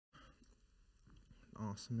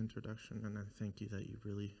awesome introduction, and I thank you that you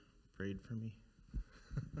really prayed for me.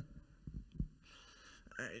 All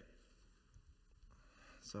right.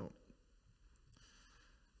 So,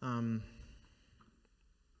 um,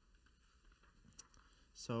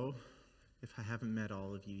 so if I haven't met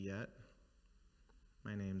all of you yet,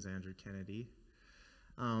 my name's Andrew Kennedy.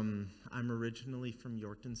 I'm originally from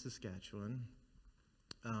Yorkton, Saskatchewan.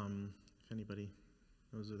 If anybody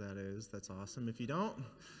knows where that is, that's awesome. If you don't,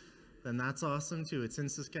 then that's awesome too. It's in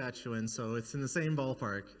Saskatchewan, so it's in the same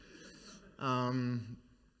ballpark.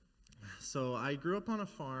 So I grew up on a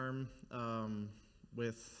farm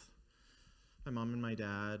with my mom and my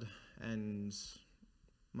dad and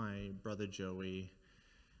my brother Joey.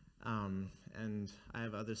 And I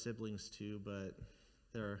have other siblings too, but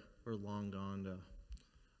we're long gone to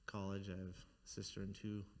college. I have a sister and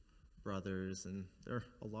two brothers, and they're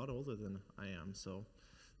a lot older than I am. So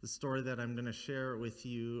the story that I'm going to share with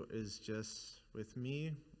you is just with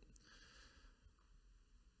me,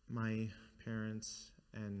 my parents,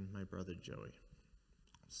 and my brother Joey.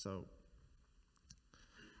 So,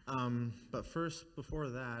 but first, before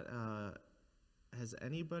that, has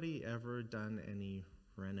anybody ever done any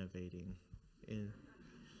renovating in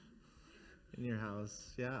your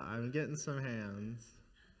house? Yeah, I'm getting some hands.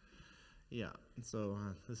 Yeah, so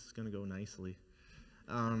this is going to go nicely.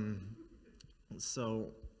 So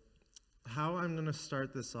how I'm going to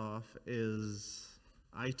start this off is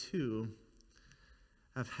I too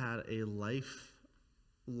have had a lifelong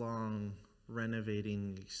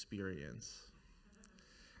renovating experience.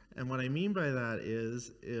 And what I mean by that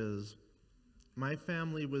is my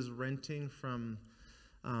family was renting from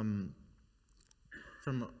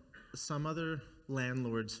some other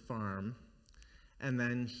landlord's farm, and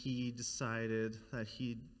then he decided that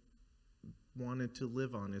he wanted to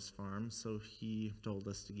live on his farm, so he told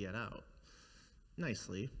us to get out.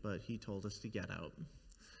 Nicely, but he told us to get out.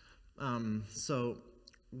 So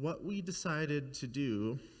what we decided to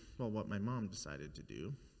do, well, what my mom decided to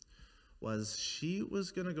do, was she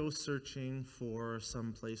was going to go searching for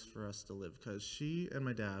some place for us to live, because she and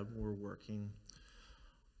my dad were working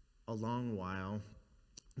a long while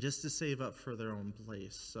just to save up for their own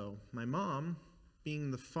place. So my mom,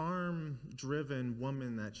 being the farm-driven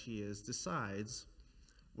woman that she is, decides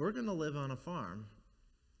we're going to live on a farm.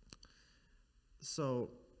 So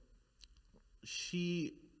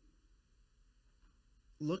she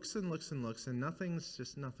looks and looks and looks, and nothing's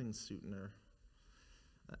suiting her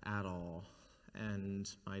at all. And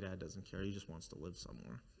my dad doesn't care. He just wants to live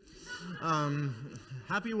somewhere.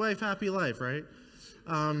 Happy wife, happy life, right?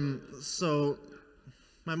 So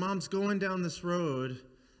my mom's going down this road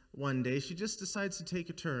one day. She just decides to take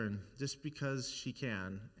a turn just because she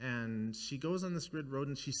can. And she goes on this grid road,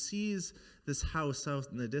 and she sees this house out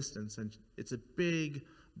in the distance. And it's a big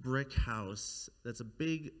brick house that's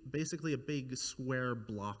basically a big square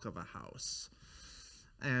block of a house.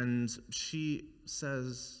 And she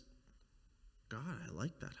says, God, I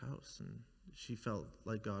like that house. And she felt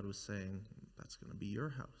like God was saying, that's going to be your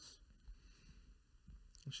house.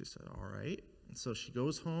 And she said, all right. So she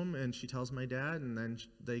goes home and she tells my dad, and then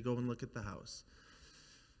they go and look at the house.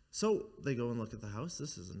 So they go and look at the house.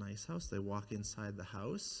 This is a nice house. They walk inside the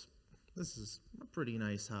house. This is a pretty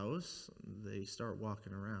nice house. They start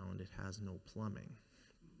walking around. It has no plumbing.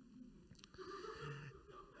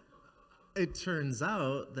 It turns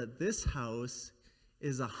out that this house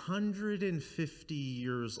is 150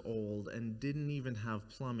 years old and didn't even have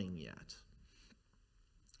plumbing yet.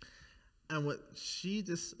 And what she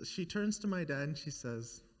turns to my dad and she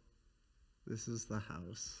says, this is the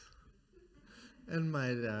house. And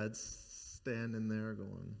my dad's standing there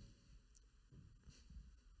going,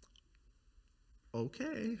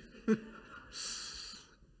 okay.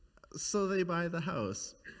 So they buy the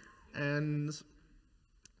house. And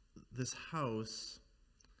this house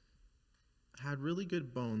had really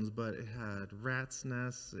good bones, but it had rat's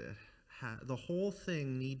nests. The whole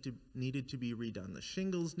thing needed to be redone. The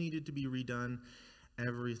shingles needed to be redone.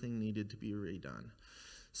 Everything needed to be redone.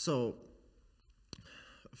 So,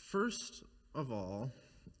 first of all,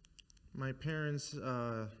 my parents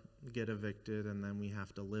get evicted, and then we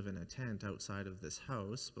have to live in a tent outside of this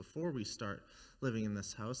house before we start living in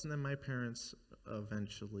this house. And then my parents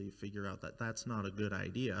eventually figure out that that's not a good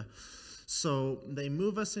idea. So they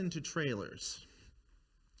move us into trailers.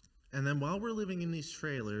 And then while we're living in these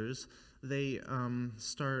trailers, they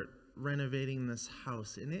start renovating this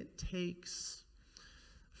house. And it takes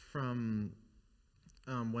from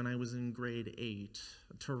when I was in grade 8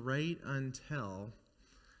 to right until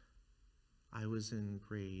I was in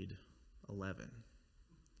grade 11.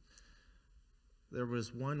 There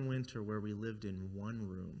was one winter where we lived in one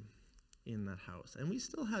room. in that house. And we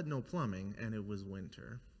still had no plumbing, and it was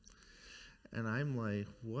winter. And I'm like,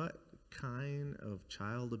 what kind of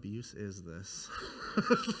child abuse is this?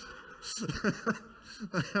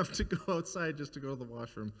 I have to go outside just to go to the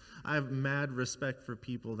washroom. I have mad respect for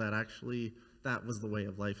people that actually, that was the way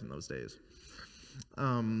of life in those days.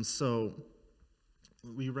 So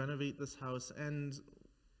we renovate this house, and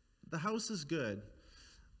the house is good.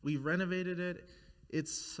 We renovated it.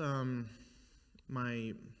 It's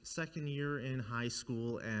my second year in high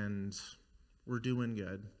school, and we're doing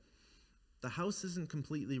good. The house isn't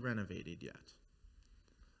completely renovated yet.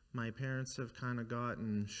 My parents have kind of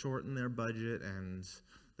gotten short in their budget, and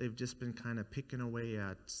they've just been kind of picking away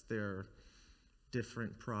at their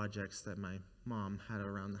different projects that my mom had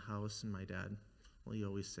around the house, and my dad, well, you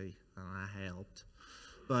always say, oh, I helped.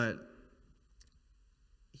 But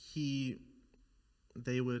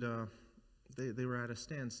they were at a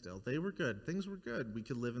standstill. They were good. Things were good. We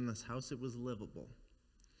could live in this house. It was livable.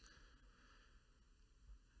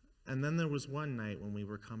 And then there was one night when we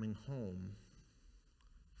were coming home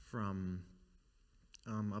from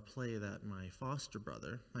a play that my foster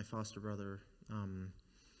brother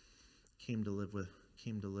came to live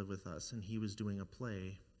with us, and he was doing a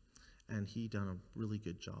play, and he done a really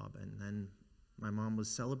good job. And then my mom was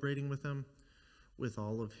celebrating with him, with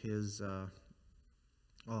all of his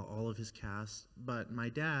cast. But my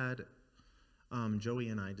dad, Joey,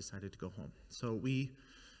 and I decided to go home. So we're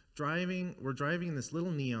driving in this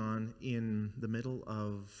little Neon in the middle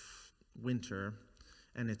of winter,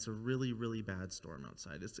 and it's a really, really bad storm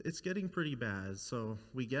outside. It's getting pretty bad. So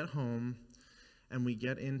we get home, and we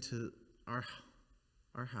get into our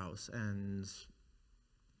house, and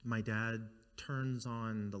my dad turns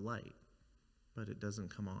on the light, but it doesn't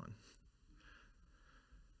come on.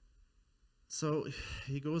 So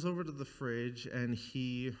he goes over to the fridge, and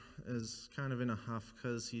he is kind of in a huff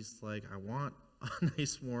because he's like, I want a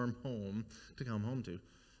nice warm home to come home to.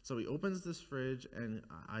 So he opens this fridge, and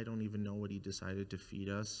I don't even know what he decided to feed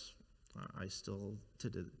us. I still,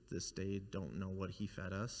 to this day, don't know what he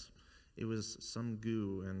fed us. It was some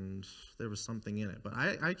goo, and there was something in it, but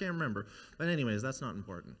I can't remember. But anyways, that's not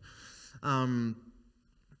important.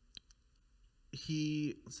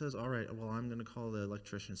 He says, all right, well, I'm going to call the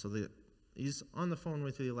electrician. So he's on the phone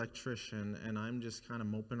with the electrician, and I'm just kind of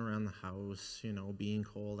moping around the house, being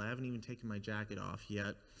cold. I haven't even taken my jacket off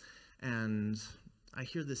yet. And I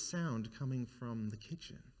hear this sound coming from the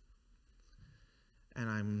kitchen. And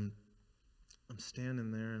I'm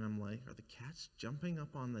standing there, and I'm like, are the cats jumping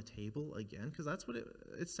up on the table again? Because that's what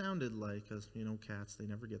it sounded like, because, cats, they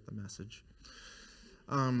never get the message.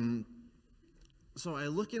 So I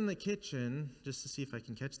look in the kitchen just to see if I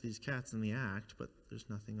can catch these cats in the act, but there's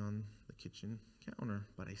nothing on the kitchen counter.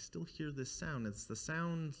 But I still hear this sound. It's the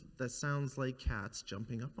sound that sounds like cats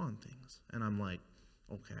jumping up on things. And I'm like,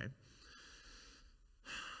 okay.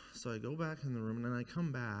 So I go back in the room, and then I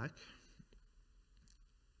come back,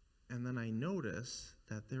 and then I notice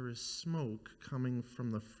that there is smoke coming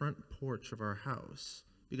from the front porch of our house,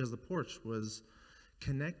 because the porch was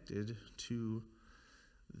connected to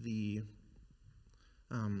the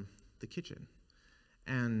kitchen.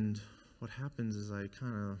 And what happens is I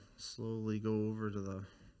kind of slowly go over to the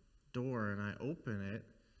door, and I open it,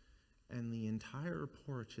 and the entire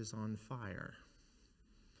porch is on fire.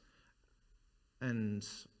 And,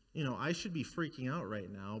 I should be freaking out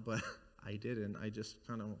right now, but I didn't. I just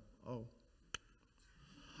kind of,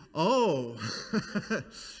 oh.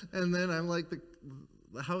 And then I'm like,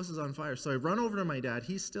 the house is on fire. So I run over to my dad.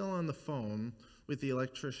 He's still on the phone with the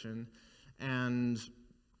electrician. And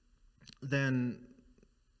then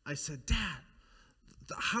I said, Dad,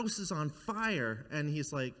 the house is on fire. And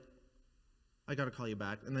he's like, I got to call you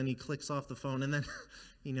back. And then he clicks off the phone, and then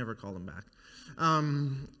he never called him back.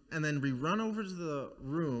 And then we run over to the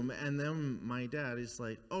room, and then my dad is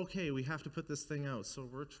like, okay, we have to put this thing out. So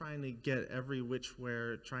we're trying to get every which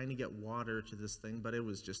way, trying to get water to this thing, but it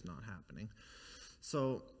was just not happening.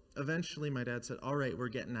 So eventually my dad said, all right, we're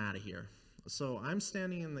getting out of here. So I'm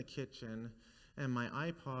standing in the kitchen, and my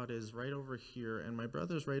iPod is right over here, and my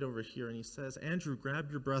brother's right over here, and he says, Andrew,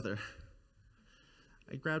 grab your brother.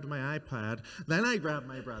 I grabbed my iPad, then I grabbed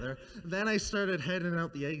my brother, then I started heading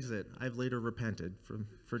out the exit. I've later repented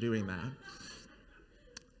for doing that.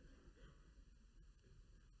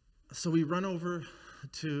 So we run over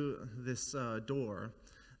to this door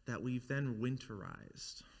that we've then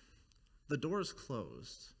winterized. The door is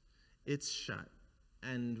closed, it's shut,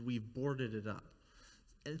 and we've boarded it up.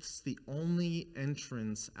 It's the only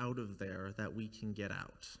entrance out of there that we can get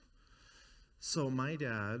out. So my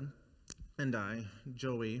dad and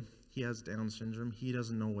Joey, he has Down syndrome. He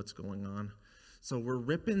doesn't know what's going on. So we're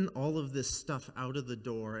ripping all of this stuff out of the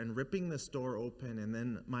door and ripping this door open. And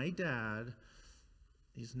then my dad,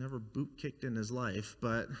 he's never boot kicked in his life,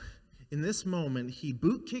 but in this moment, he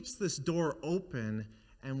boot kicks this door open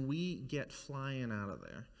and we get flying out of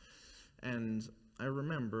there. And I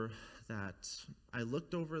remember that I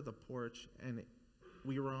looked over the porch and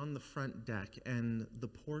we were on the front deck, and the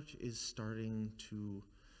porch is starting to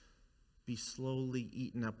be slowly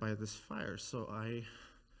eaten up by this fire. So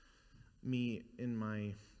me in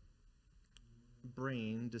my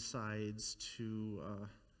brain decides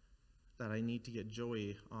that I need to get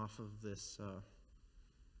Joey off of this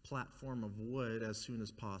platform of wood as soon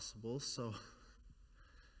as possible. So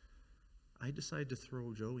I decide to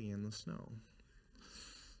throw Joey in the snow.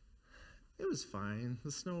 It was fine.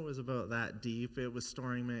 The snow was about that deep. It was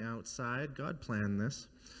storing me outside. God planned this.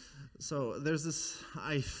 So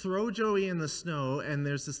I throw Joey in the snow, and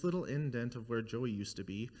there's this little indent of where Joey used to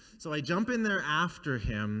be. So I jump in there after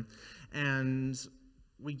him, and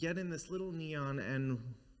we get in this little neon, and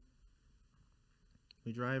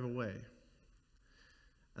we drive away.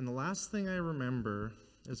 And the last thing I remember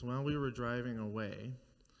is while we were driving away,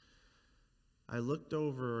 I looked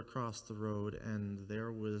over across the road, and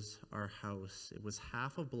there was our house. It was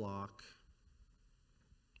half a block.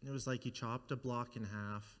 It was like you chopped a block in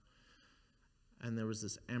half, and there was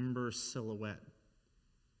this ember silhouette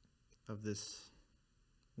of this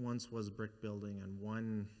once was brick building,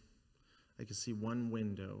 and I could see one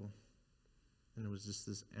window, and it was just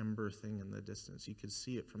this ember thing in the distance. You could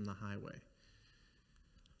see it from the highway.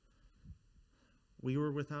 We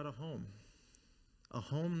were without a home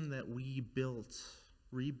that we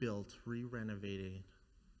rebuilt, re-renovated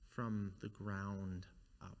from the ground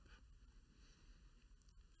up.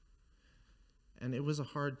 And it was a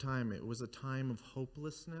hard time. It was a time of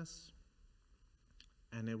hopelessness,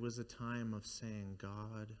 and it was a time of saying,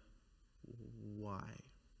 God, why?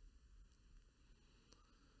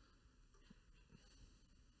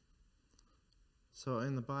 So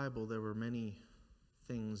in the Bible, there were many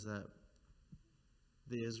things that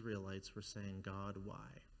the Israelites were saying, God, why?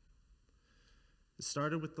 It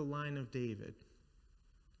started with the line of David.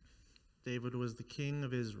 David was the king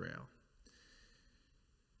of Israel.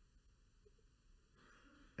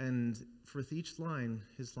 And for each line,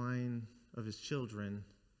 his line of his children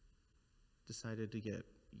decided to get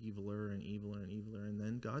eviler and eviler and eviler. And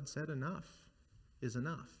then God said, enough is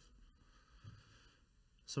enough.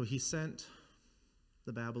 So he sent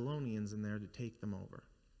the Babylonians in there to take them over.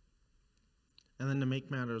 And then to make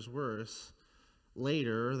matters worse,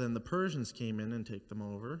 later, then the Persians came in and took them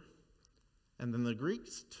over. And then the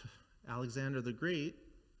Greeks, Alexander the Great,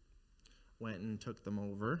 went and took them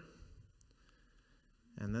over.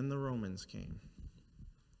 And then the Romans came.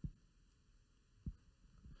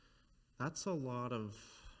 That's a lot of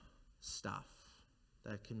stuff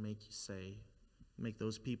that can make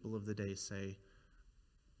those people of the day say,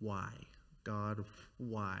 why? God,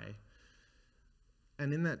 why?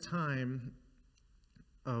 And in that time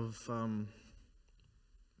of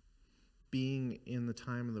being in the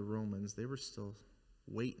time of the Romans, they were still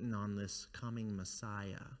waiting on this coming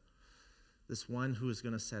Messiah, this one who was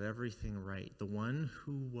going to set everything right, the one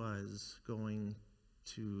who was going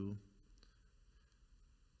to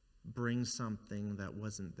bring something that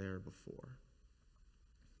wasn't there before.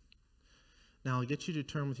 Now, I'll get you to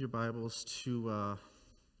turn with your Bibles to,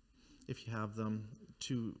 if you have them,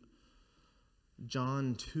 to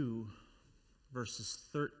John 2, verses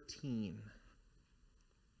 13.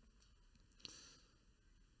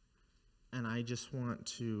 And I just want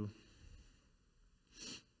to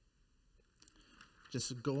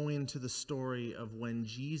just go into the story of when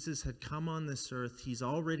Jesus had come on this earth. He's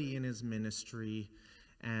already in his ministry,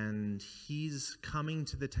 and he's coming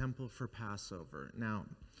to the temple for Passover. Now,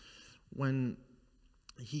 when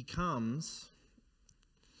he comes,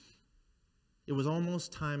 it was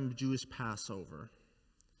almost time of Jewish Passover.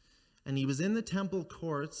 And he was in the temple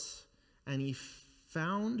courts, and he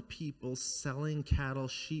found people selling cattle,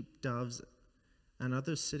 sheep, doves, and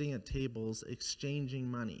others sitting at tables exchanging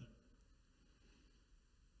money.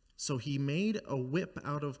 So he made a whip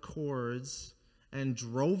out of cords and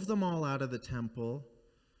drove them all out of the temple,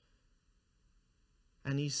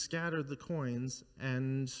 and he scattered the coins,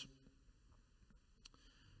 and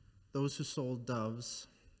those who sold doves,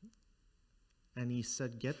 and he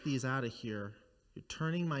said, "Get these out of here. You're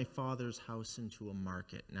turning my Father's house into a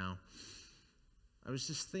market." Now, I was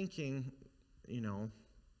just thinking,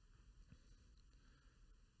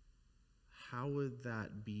 how would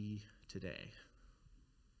that be today?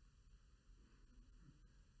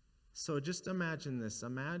 So just imagine this.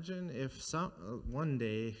 Imagine if one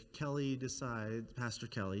day Pastor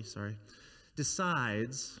Kelly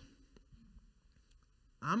decides,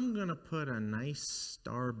 I'm going to put a nice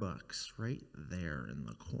Starbucks right there in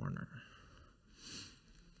the corner.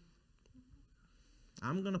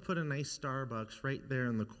 I'm going to put a nice Starbucks right there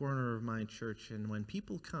in the corner of my church, and when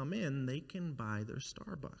people come in, they can buy their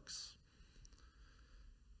Starbucks.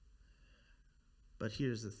 But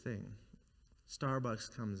here's the thing.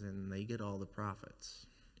 Starbucks comes in, and they get all the profits.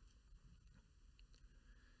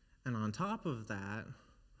 And on top of that,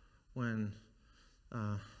 when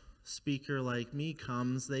a speaker like me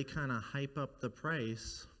comes, they kind of hype up the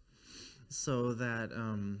price so that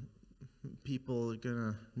people are going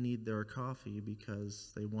to need their coffee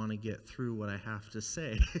because they want to get through what I have to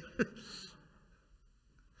say.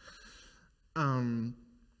 And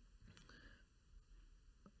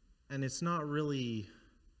it's not really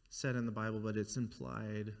said in the Bible, but it's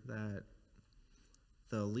implied that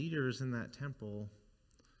the leaders in that temple,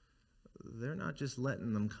 they're not just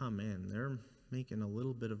letting them come in. They're making a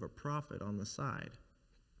little bit of a profit on the side.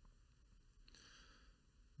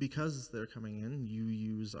 Because they're coming in, you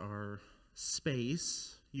use our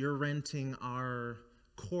space. You're renting our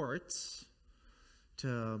courts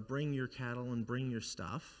to bring your cattle and bring your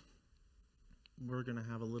stuff. We're going to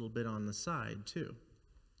have a little bit on the side, too.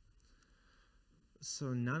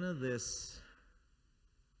 So none of this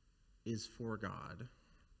is for God.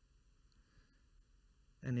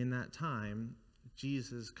 And in that time,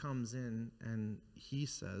 Jesus comes in and he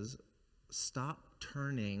says, stop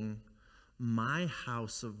turning my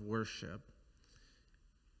house of worship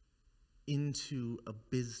into a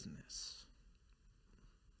business.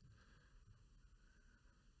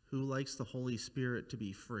 Who likes the Holy Spirit to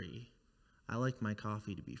be free? I like my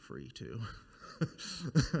coffee to be free too.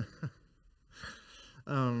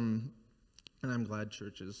 And I'm glad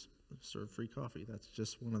churches serve free coffee. That's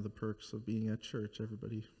just one of the perks of being at church.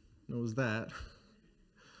 Everybody knows that.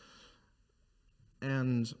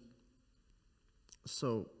 And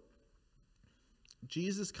so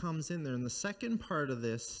Jesus comes in there, and the second part of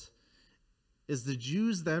this is the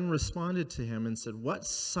Jews then responded to him and said, what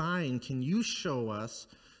sign can you show us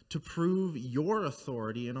to prove your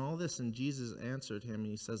authority in all this? And Jesus answered him,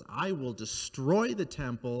 and he says, I will destroy the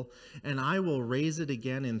temple, and I will raise it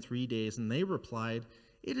again in 3 days. And they replied,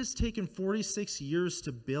 it has taken 46 years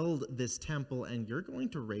to build this temple, and you're going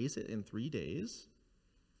to raise it in 3 days?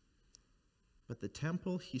 But the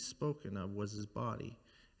temple he's spoken of was his body,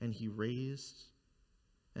 and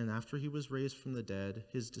after he was raised from the dead,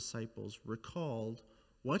 his disciples recalled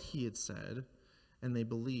what he had said, and they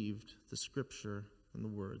believed the scripture and the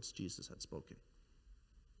words Jesus had spoken.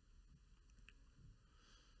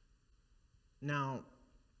 Now,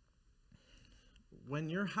 when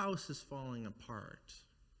your house is falling apart,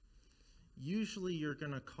 usually you're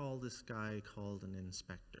going to call this guy called an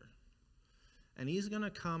inspector. And he's going to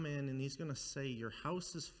come in and he's going to say, your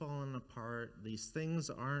house is falling apart, these things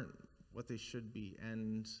aren't what they should be,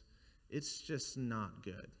 and it's just not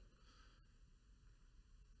good.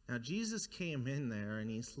 Now, Jesus came in there and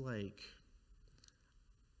he's like,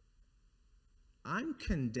 I'm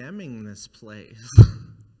condemning this place.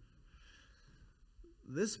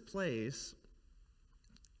 This place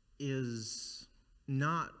is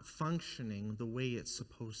not functioning the way it's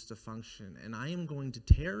supposed to function, and I am going to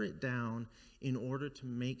tear it down in order to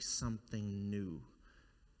make something new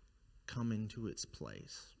come into its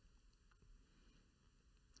place.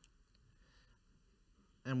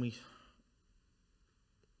 And we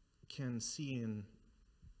can see in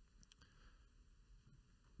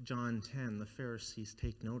John 10, the Pharisees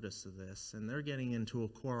take notice of this, and they're getting into a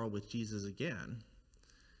quarrel with Jesus again.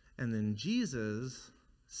 And then Jesus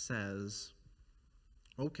says,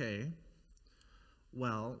 okay,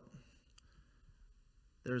 well,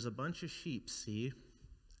 there's a bunch of sheep, see,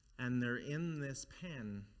 and they're in this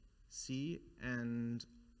pen, see, and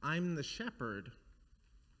I'm the shepherd,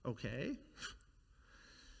 okay?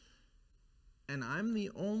 And I'm the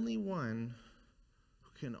only one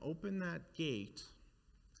who can open that gate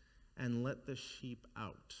and let the sheep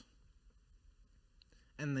out.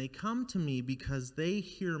 And they come to me because they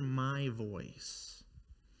hear my voice.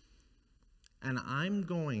 And I'm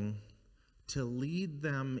going to lead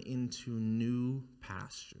them into new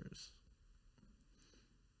pastures.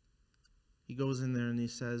 He goes in there and he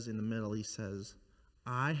says, in the middle, he says,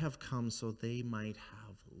 I have come so they might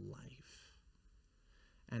have life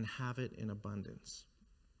and have it in abundance.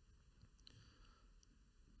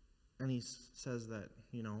 And he says that,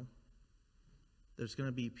 there's going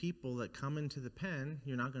to be people that come into the pen.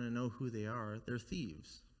 You're not going to know who they are. They're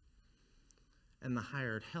thieves. And the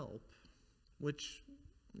hired help, which,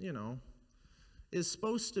 is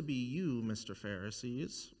supposed to be you, Mr.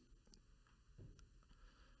 Pharisees.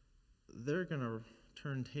 they're going to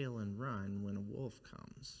turn tail and run when a wolf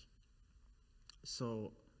comes.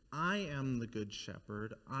 So I am the good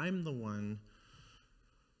shepherd. I'm the one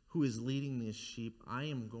who is leading these sheep. I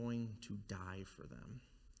am going to die for them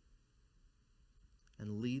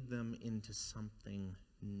and lead them into something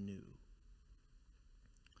new.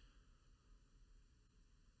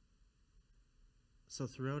 So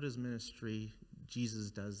throughout his ministry,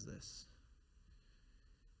 Jesus does this.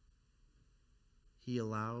 He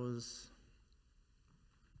allows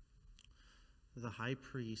the high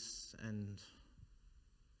priests and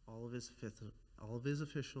all of his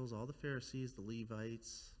officials, all the Pharisees, the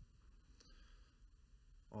Levites,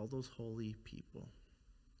 all those holy people,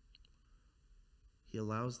 he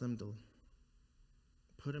allows them to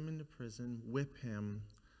put him into prison, whip him,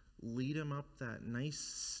 lead him up that nice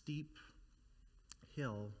steep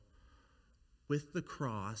hill with the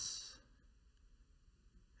cross,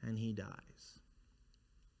 and he dies.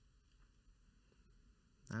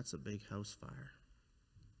 That's a big house fire.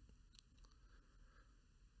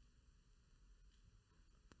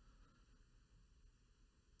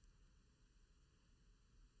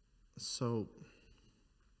 So,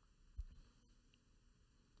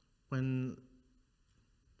 when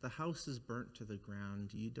the house is burnt to the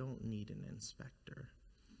ground, you don't need an inspector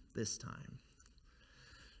this time.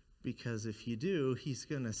 Because if you do, he's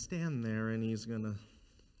going to stand there and he's going to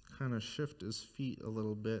kind of shift his feet a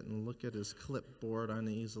little bit and look at his clipboard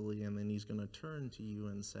uneasily, and then he's going to turn to you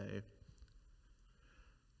and say,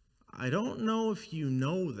 I don't know if you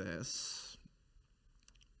know this,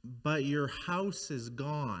 but your house is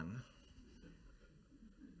gone.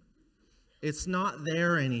 It's not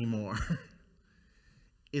there anymore.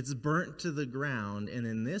 It's burnt to the ground, and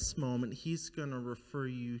in this moment, he's going to refer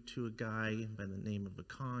you to a guy by the name of a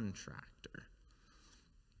contractor.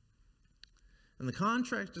 And the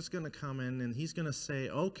contractor's going to come in, and he's going to say,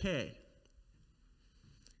 okay,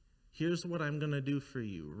 here's what I'm going to do for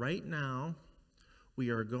you. Right now, we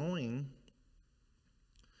are going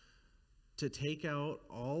to take out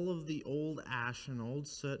all of the old ash and old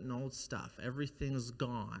soot and old stuff. Everything's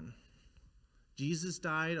gone. Jesus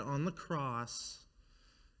died on the cross.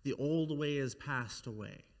 The old way has passed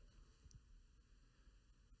away.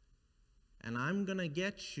 And I'm going to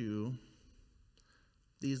get you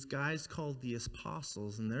these guys called the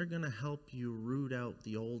apostles, and they're going to help you root out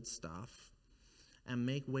the old stuff and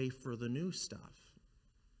make way for the new stuff.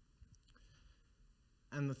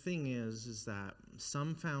 And the thing is that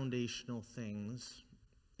some foundational things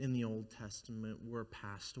in the Old Testament were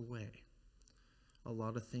passed away. A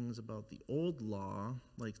lot of things about the old law,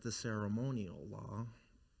 like the ceremonial law,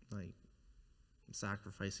 like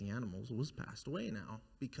sacrificing animals, was passed away now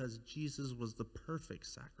because Jesus was the perfect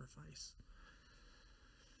sacrifice.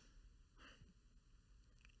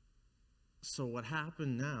 So what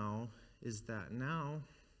happened now is that now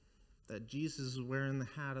that Jesus is wearing the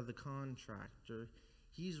hat of the contractor,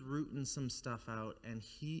 he's rooting some stuff out, and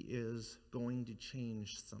he is going to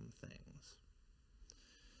change some things.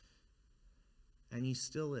 And he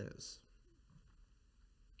still is.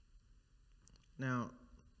 Now,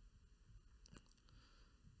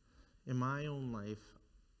 in my own life,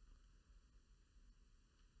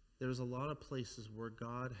 there's a lot of places where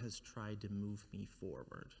God has tried to move me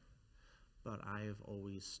forward, but I have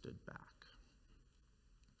always stood back.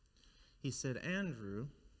 He said, Andrew,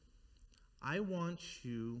 I want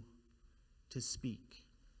you to speak.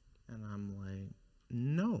 And I'm like,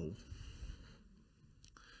 no.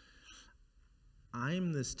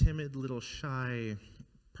 I'm this timid little shy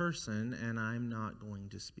person, and I'm not going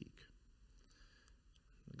to speak.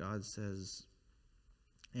 God says,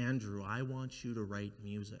 Andrew, I want you to write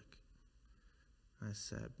music. I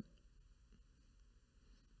said,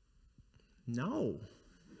 no.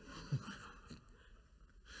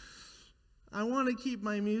 I want to keep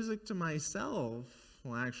my music to myself.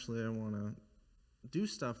 Well, actually, I want to do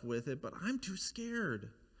stuff with it, but I'm too scared.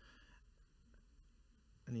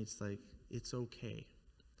 And he's like, it's okay.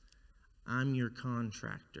 I'm your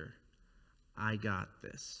contractor. I got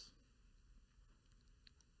this.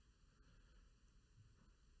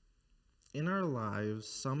 In our lives,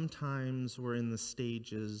 sometimes we're in the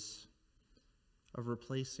stages of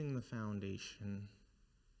replacing the foundation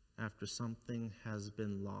after something has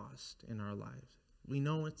been lost in our lives. We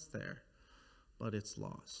know it's there, but it's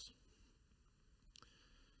lost.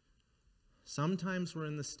 Sometimes we're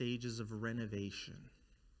in the stages of renovation,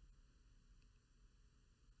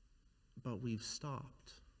 but we've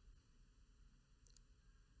stopped.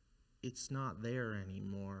 It's not there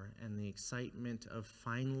anymore, and the excitement of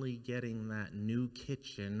finally getting that new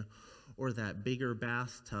kitchen or that bigger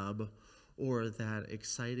bathtub or that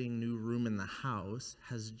exciting new room in the house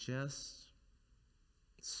has just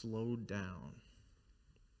slowed down.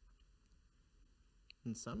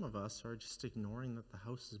 And some of us are just ignoring that the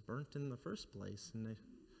house is burnt in the first place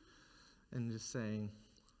and just saying,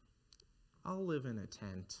 I'll live in a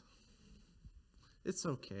tent. It's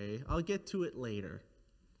okay. I'll get to it later.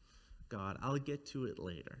 God, I'll get to it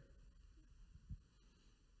later.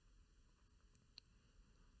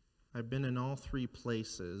 I've been in all three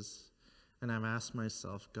places, and I've asked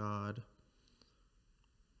myself, God,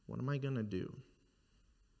 what am I going to do?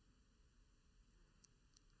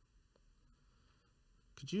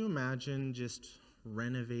 Could you imagine just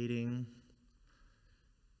renovating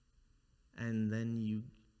and then you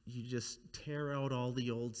just tear out all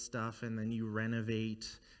the old stuff and then you renovate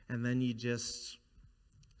and then you just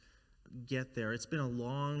get there? It's been a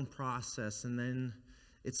long process and then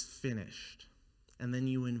it's finished. And then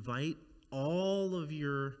you invite all of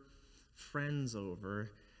your friends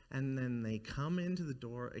over and then they come into the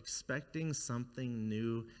door expecting something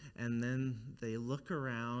new and then they look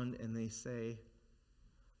around and they say,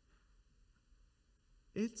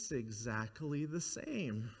 it's exactly the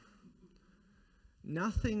same.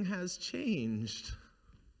 Nothing has changed.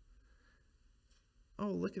 Oh,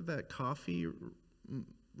 look at that coffee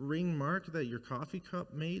ring mark that your coffee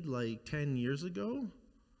cup made like 10 years ago.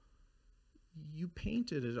 You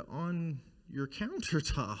painted it on your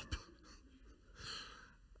countertop.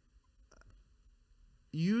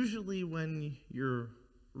 Usually when you're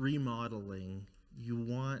remodeling, you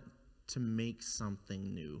want to make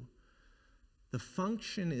something new. The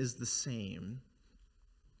function is the same,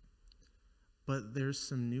 but there's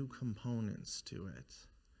some new components to it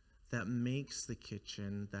that makes the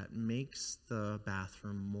kitchen, that makes the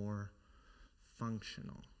bathroom more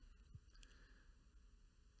functional.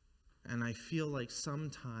 And I feel like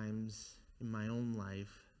sometimes in my own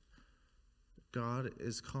life, God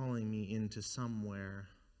is calling me into somewhere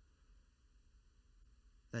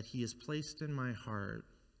that He has placed in my heart,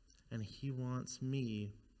 and He wants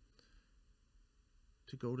me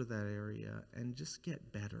to go to that area and just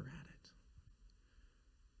get better at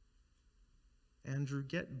it. Andrew,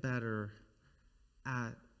 get better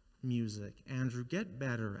at music. Andrew, get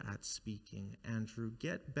better at speaking. Andrew,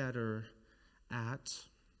 get better at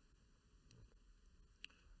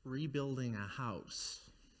rebuilding a house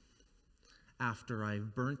after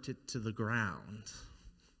I've burnt it to the ground.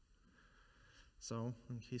 So,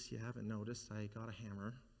 in case you haven't noticed, I got a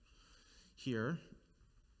hammer here.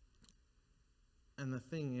 And the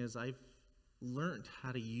thing is, I've learned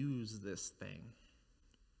how to use this thing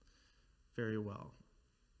very well.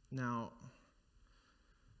 Now,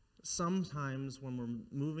 sometimes when we're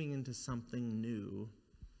moving into something new,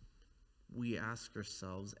 we ask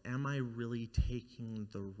ourselves, am I really taking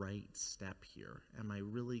the right step here? Am I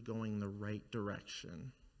really going the right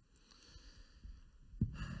direction?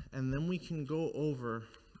 And then we can go over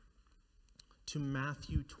to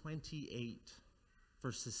Matthew 28,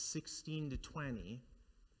 verses 16 to 20,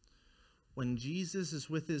 when Jesus is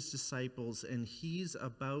with his disciples and he's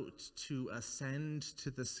about to ascend to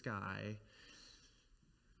the sky,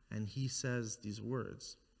 and he says these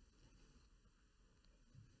words,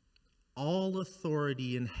 "All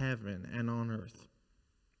authority in heaven and on earth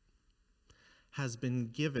has been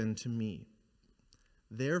given to me.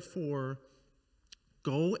 Therefore,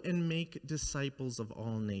 go and make disciples of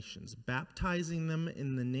all nations, baptizing them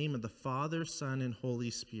in the name of the Father, Son, and Holy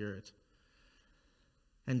Spirit,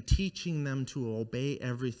 and teaching them to obey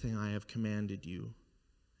everything I have commanded you.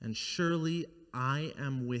 And surely I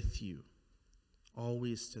am with you,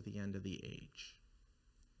 always to the end of the age."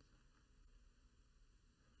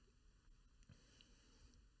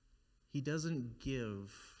 He doesn't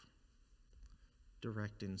give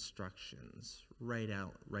direct instructions right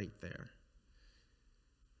out, right there.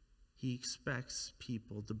 He expects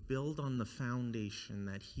people to build on the foundation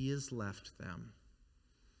that he has left them,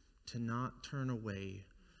 to not turn away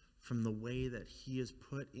from the way that he has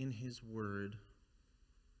put in his word.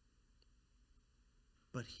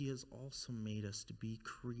 But he has also made us to be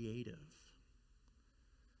creative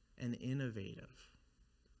and innovative.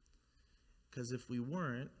 Because if we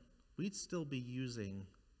weren't, we'd still be using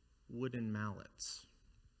wooden mallets.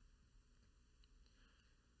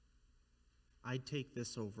 I'd take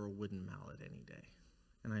this over a wooden mallet any day,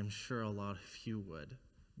 and I'm sure a lot of you would,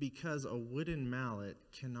 because a wooden mallet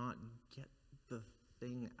cannot get the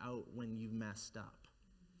thing out when you messed up.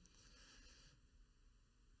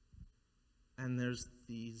 And there's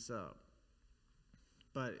these,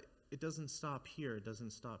 but it doesn't stop here. It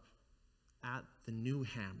doesn't stop at the new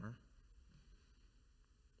hammer.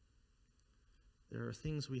 There are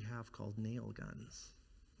things we have called nail guns.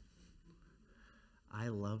 I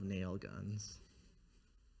love nail guns.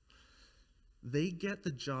 They get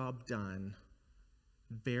the job done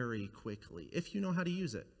very quickly, if you know how to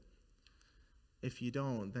use it. If you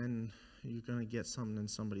don't, then you're going to get something in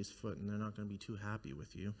somebody's foot and they're not going to be too happy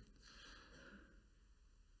with you.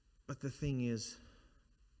 But the thing is,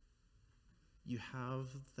 you have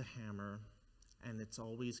the hammer and it's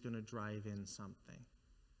always going to drive in something.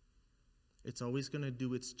 It's always going to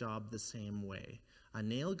do its job the same way. A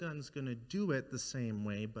nail gun's going to do it the same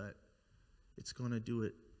way, but it's going to do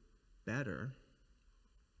it better.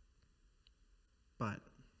 But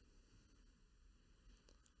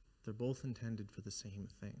they're both intended for the same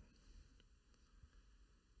thing.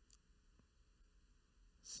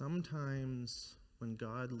 Sometimes when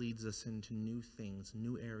God leads us into new things,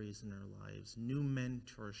 new areas in our lives, new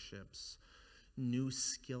mentorships, new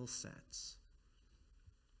skill sets,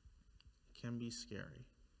 it can be scary.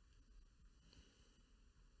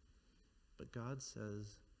 But God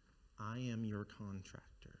says, I am your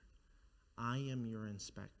contractor. I am your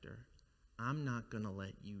inspector. I'm not going to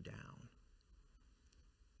let you down.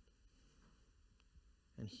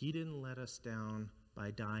 And he didn't let us down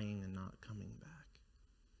by dying and not coming back.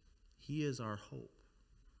 He is our hope.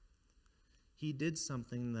 He did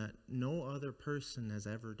something that no other person has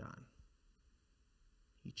ever done.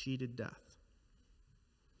 He cheated death.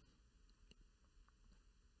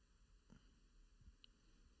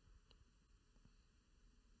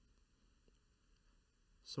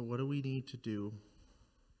 So what do we need to do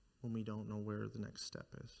when we don't know where the next step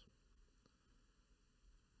is?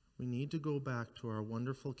 We need to go back to our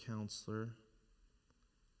wonderful counselor,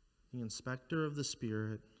 the inspector of the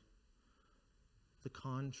Spirit, the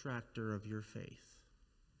contractor of your faith,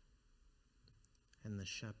 and the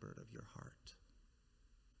shepherd of your heart.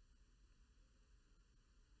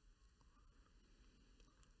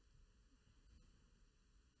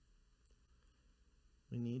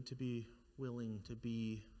 We need to be willing to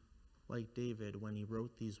be like David when he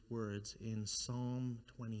wrote these words in Psalm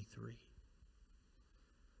 23.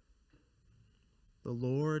 The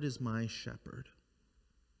Lord is my shepherd.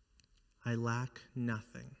 I lack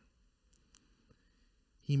nothing.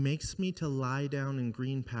 He makes me to lie down in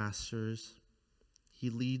green pastures. He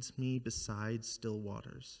leads me beside still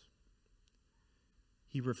waters.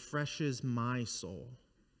 He refreshes my soul.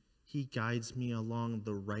 He guides me along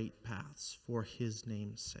the right paths for his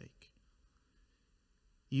name's sake.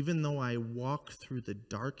 Even though I walk through the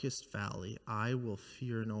darkest valley, I will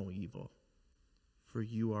fear no evil, for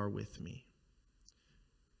you are with me.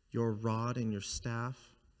 Your rod and your staff,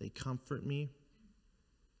 they comfort me.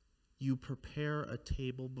 You prepare a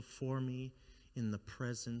table before me in the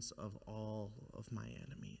presence of all of my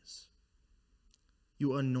enemies.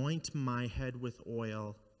 You anoint my head with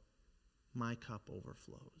oil, my cup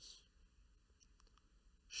overflows.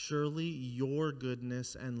 Surely your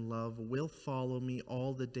goodness and love will follow me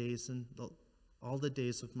all the days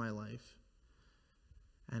of my life,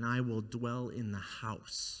 and I will dwell in the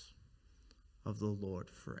house of the Lord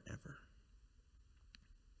forever.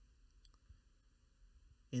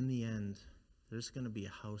 In the end, there's going to be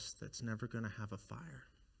a house that's never going to have a fire.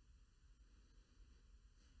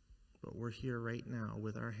 But we're here right now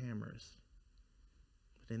with our hammers.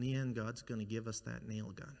 But in the end, God's going to give us that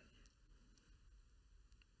nail gun.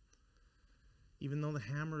 Even though the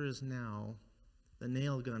hammer is now, the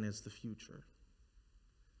nail gun is the future.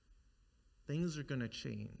 Things are going to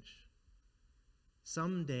change.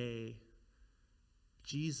 Someday,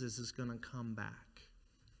 Jesus is going to come back.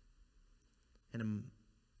 And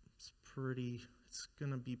it's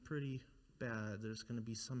going to be pretty bad. There's going to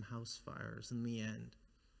be some house fires in the end.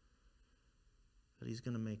 But he's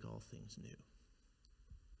going to make all things new.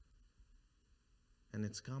 And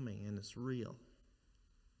it's coming, and it's real.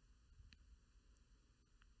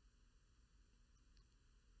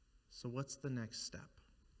 So what's the next step?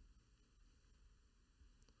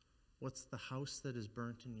 What's the house that is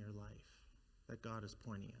burnt in your life that God is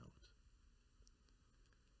pointing out?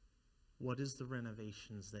 What is the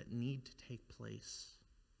renovations that need to take place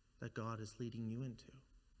that God is leading you into?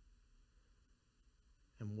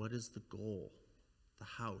 And what is the goal, the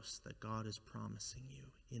house that God is promising you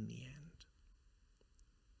in the end?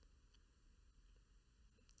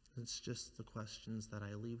 It's just the questions that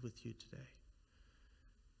I leave with you today.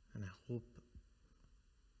 And I hope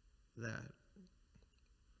that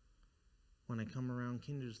when I come around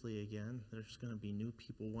Kindersley again, there's going to be new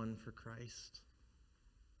people won for Christ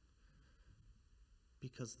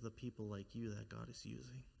because of the people like you that God is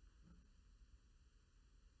using.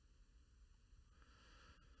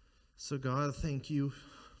 So God, thank you.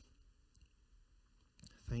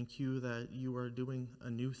 Thank you that you are doing a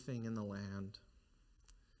new thing in the land.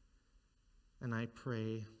 And I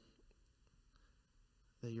pray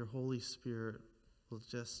that your Holy Spirit will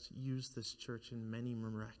just use this church in many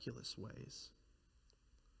miraculous ways,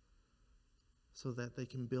 so that they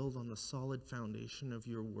can build on the solid foundation of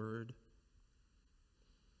your word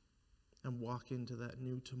and walk into that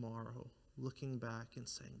new tomorrow, looking back and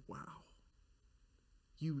saying, wow,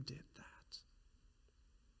 you did that.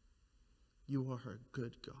 You are a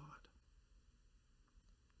good God.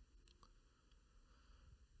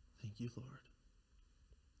 Thank you, Lord.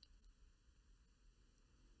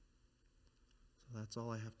 So that's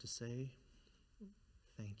all I have to say.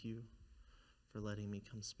 Thank you for letting me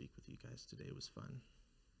come speak with you guys today. It was fun.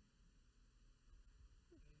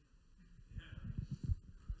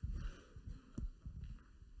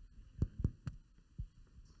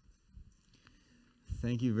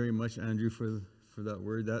 Thank you very much, Andrew, for that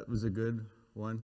word. That was a good one.